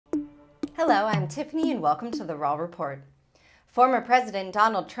Hello, I'm Tiffany and welcome to the Raw Report. Former President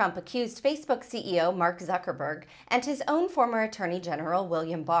Donald Trump accused Facebook CEO Mark Zuckerberg and his own former Attorney General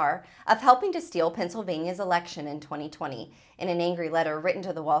William Barr of helping to steal Pennsylvania's election in 2020 in an angry letter written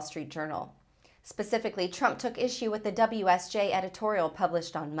to the Wall Street Journal. Specifically, Trump took issue with the WSJ editorial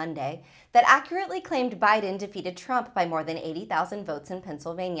published on Monday that accurately claimed Biden defeated Trump by more than 80,000 votes in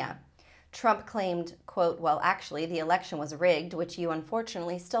Pennsylvania. Trump claimed, quote, "Well, actually, the election was rigged, which you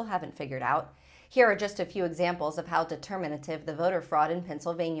unfortunately still haven't figured out. Here are just a few examples of how determinative the voter fraud in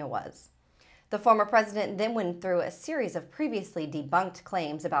Pennsylvania was." The former president then went through a series of previously debunked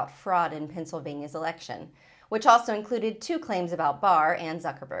claims about fraud in Pennsylvania's election, which also included two claims about Barr and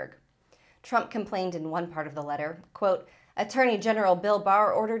Zuckerberg. Trump complained in one part of the letter, quote, "Attorney General Bill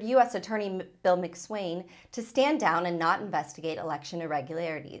Barr ordered U.S. Attorney Bill McSwain to stand down and not investigate election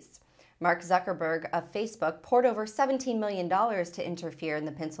irregularities. Mark Zuckerberg of Facebook poured over $17 million to interfere in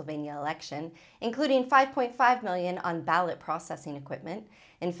the Pennsylvania election, including $5.5 million on ballot processing equipment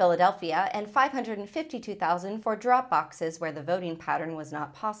in Philadelphia and $552,000 for drop boxes where the voting pattern was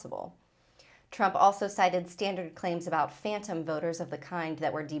not possible." Trump also cited standard claims about phantom voters of the kind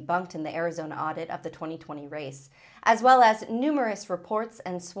that were debunked in the Arizona audit of the 2020 race, as well as numerous reports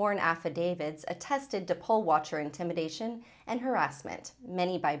and sworn affidavits attested to poll watcher intimidation and harassment,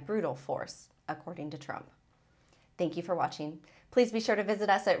 many by brutal force, according to Trump. Thank you for watching. Please be sure to visit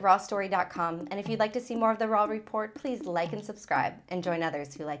us at rawstory.com, and if you'd like to see more of the Raw Report, please like and subscribe and join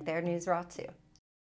others who like their news raw too.